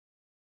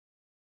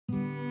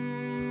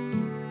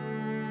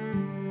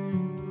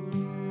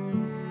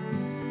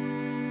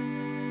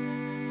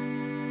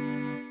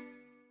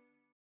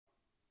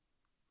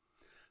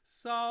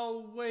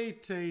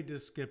Salvete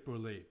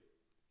discipuli.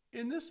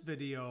 In this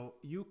video,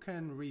 you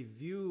can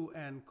review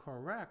and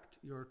correct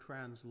your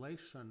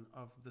translation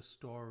of the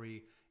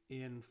story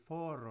in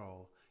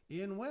foro,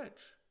 in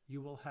which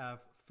you will have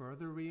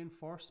further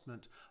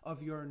reinforcement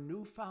of your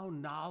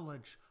newfound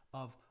knowledge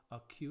of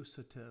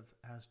accusative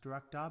as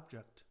direct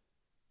object.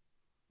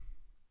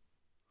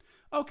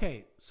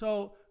 Okay,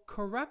 so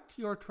correct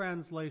your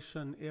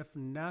translation if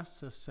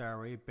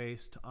necessary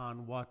based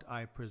on what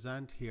I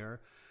present here.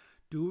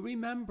 Do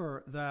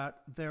remember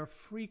that there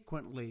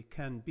frequently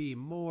can be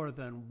more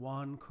than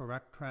one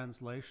correct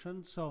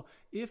translation. So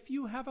if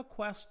you have a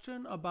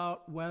question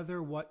about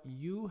whether what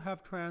you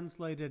have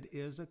translated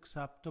is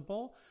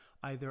acceptable,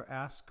 either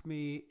ask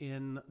me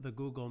in the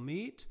Google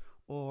Meet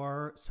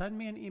or send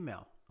me an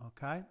email.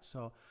 Okay,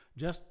 so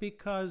just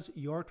because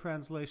your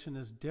translation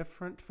is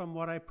different from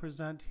what I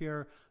present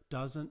here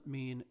doesn't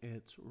mean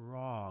it's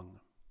wrong.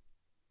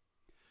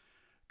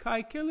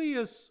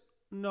 Caecilius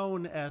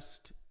non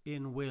est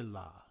in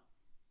villa.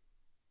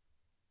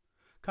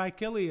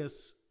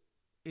 Caecilius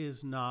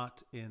is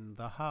not in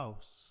the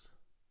house.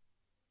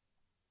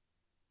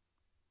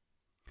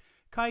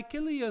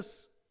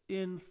 Caecilius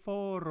in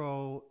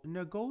foro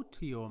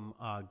negotium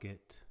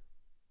agit.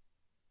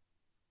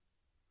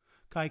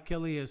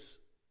 Caecilius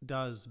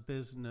does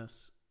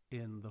business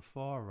in the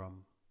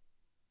forum.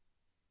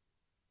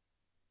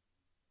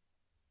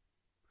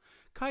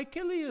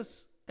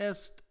 Caecilius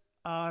est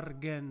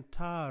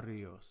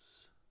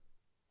argentarius.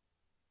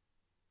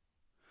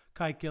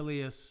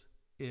 Caecilius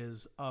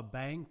is a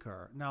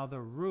banker. Now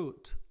the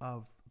root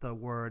of the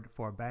word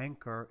for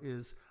banker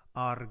is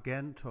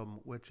argentum,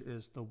 which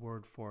is the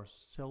word for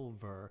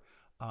silver.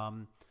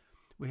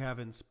 We have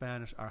in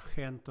Spanish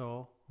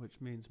argento,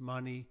 which means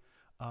money.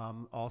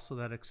 Also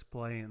that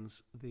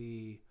explains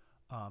the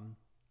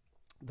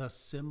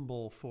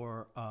symbol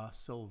for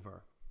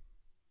silver.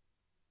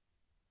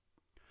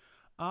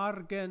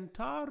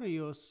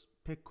 Argentarius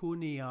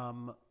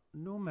pecuniam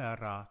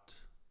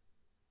numerat.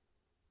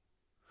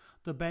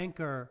 The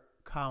banker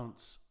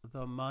counts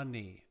the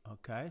money.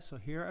 Okay, so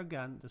here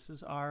again, this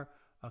is our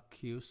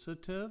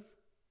accusative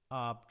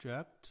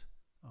object.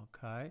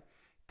 Okay,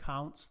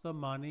 counts the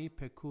money.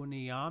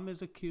 Pecuniam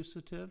is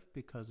accusative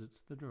because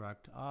it's the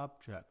direct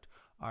object.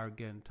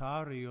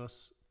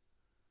 Argentarius,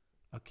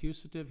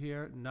 accusative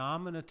here,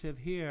 nominative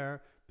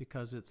here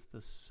because it's the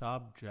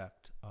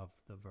subject of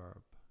the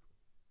verb.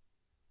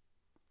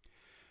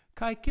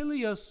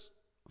 Caecilius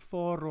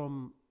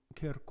forum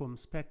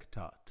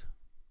circumspectat.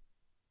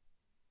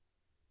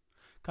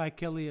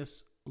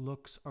 Caecilius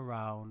looks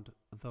around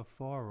the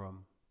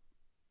forum.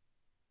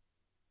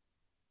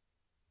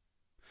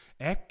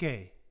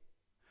 Ecce,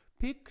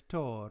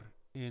 pictor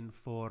in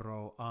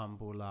foro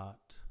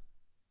ambulat.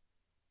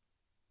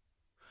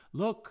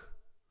 Look,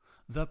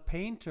 the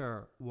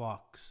painter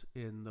walks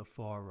in the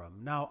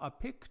forum. Now, a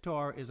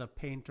pictor is a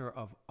painter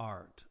of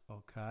art,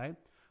 okay?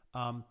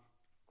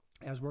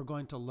 As we're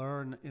going to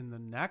learn in the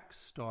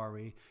next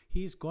story,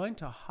 he's going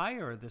to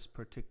hire this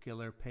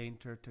particular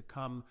painter to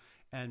come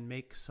and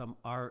make some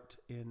art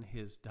in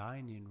his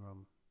dining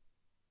room.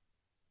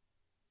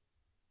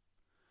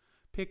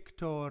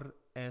 Pictor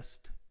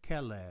est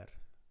celer.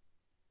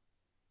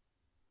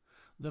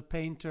 The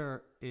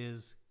painter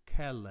is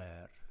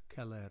celer.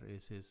 Celer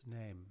is his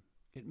name.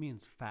 It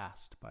means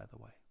fast, by the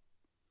way,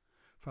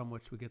 from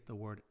which we get the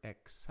word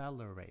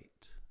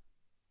accelerate.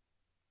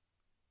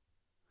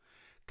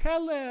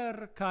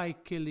 Celer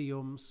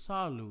Caecilium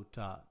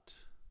salutat.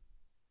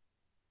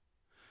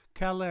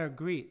 Celer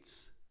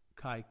greets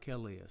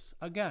Caecilius.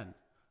 Again,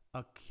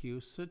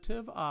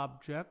 accusative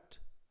object.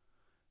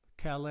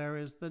 Celer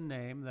is the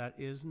name, that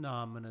is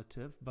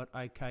nominative, but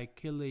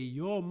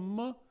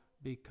Caecilium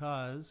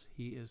because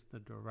he is the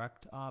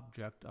direct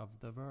object of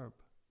the verb.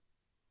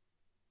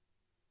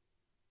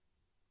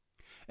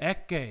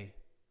 Ecce,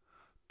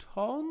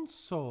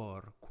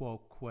 tonsor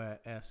quoque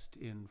est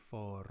in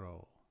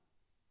foro.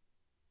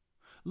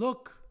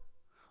 Look,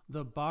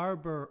 the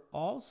barber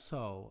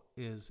also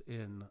is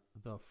in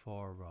the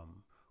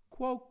forum.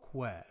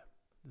 Quoque.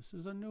 This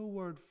is a new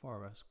word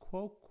for us.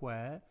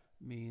 Quoque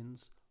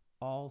means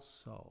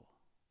also.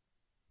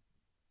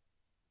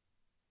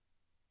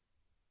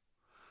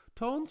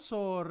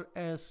 Tonsor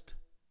est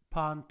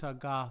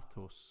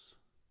Pantagathus.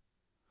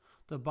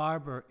 The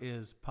barber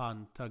is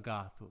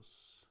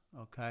Pantagathus.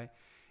 Okay?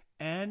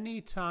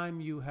 Anytime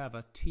you have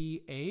a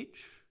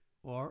TH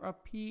or a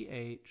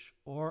PH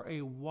or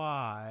a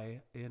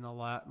Y in a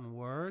Latin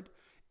word,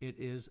 it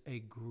is a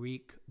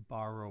Greek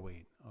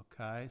borrowing.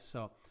 Okay?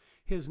 So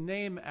his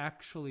name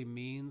actually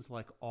means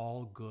like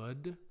all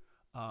good,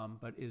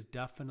 but is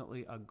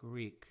definitely a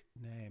Greek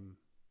name.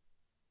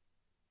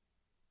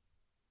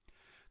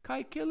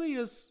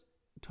 Caecilius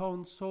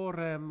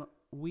tonsorem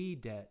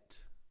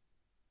videt.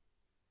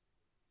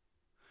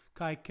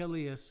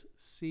 Caecilius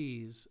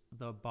sees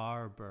the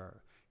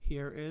barber.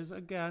 Here is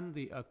again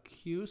the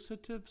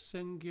accusative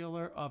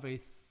singular of a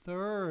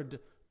third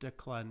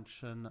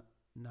declension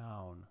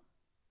noun.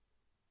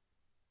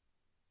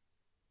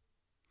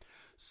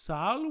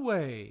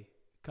 Salve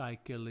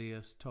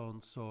Caecilius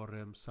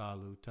tonsorem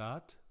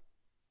salutat.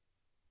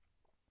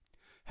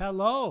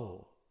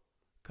 Hello,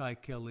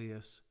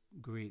 Caecilius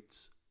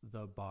greets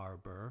the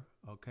barber.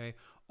 Okay.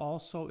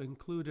 Also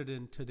included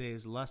in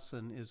today's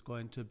lesson is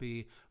going to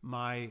be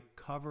my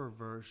cover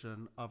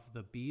version of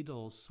the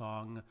Beatles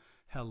song,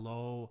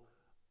 Hello,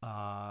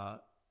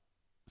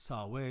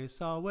 Salve,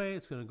 Salve.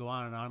 It's going to go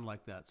on and on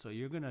like that. So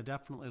you're going to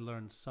definitely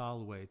learn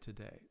Salve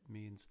today. It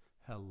means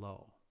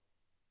hello.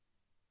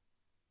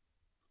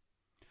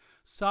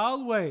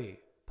 Salve,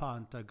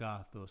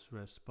 Pantagathos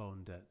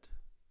respondet.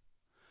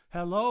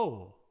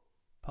 Hello,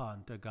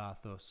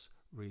 Pantagathos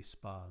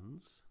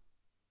responds.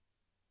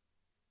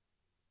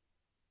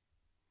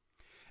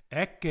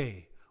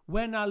 Ecce,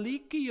 when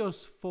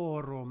Alicius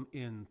forum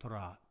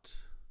intrat.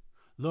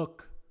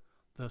 Look,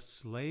 the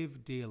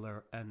slave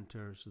dealer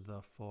enters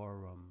the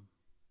forum.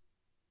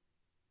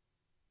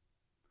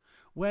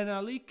 When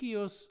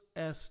Alicius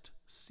est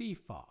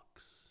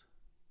Cefox.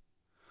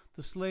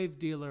 The slave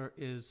dealer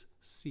is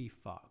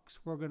Cefox.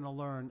 We're going to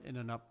learn in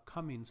an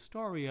upcoming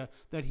story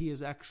that he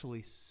is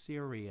actually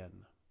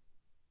Syrian.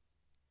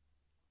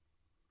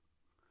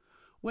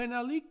 When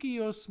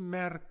Alicius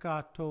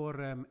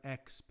mercatorem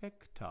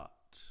expectat.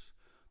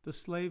 The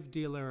slave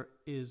dealer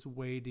is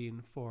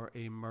waiting for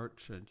a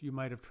merchant. You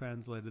might have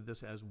translated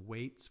this as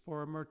waits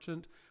for a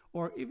merchant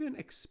or even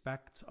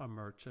expects a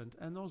merchant,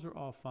 and those are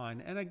all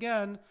fine. And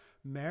again,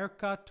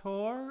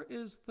 mercator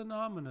is the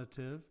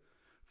nominative.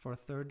 For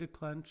third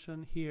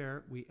declension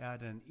here, we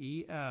add an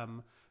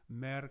em,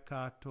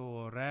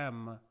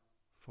 mercatorem,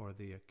 for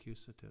the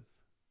accusative.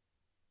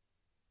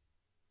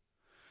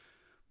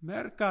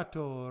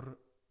 Mercator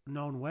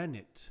non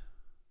venit.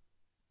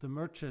 The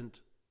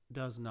merchant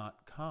does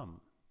not come.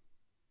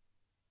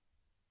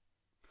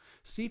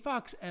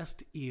 Cefox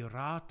est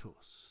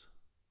iratus.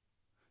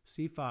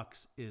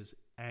 Cefox is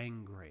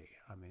angry.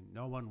 I mean,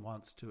 no one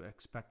wants to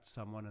expect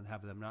someone and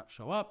have them not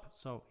show up,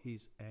 so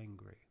he's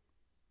angry.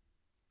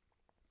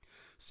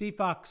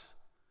 Cefox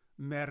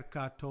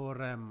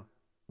mercatorem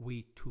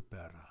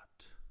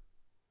vituperat.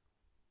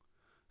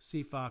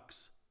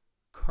 Cefox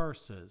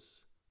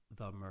curses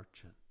the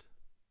merchant.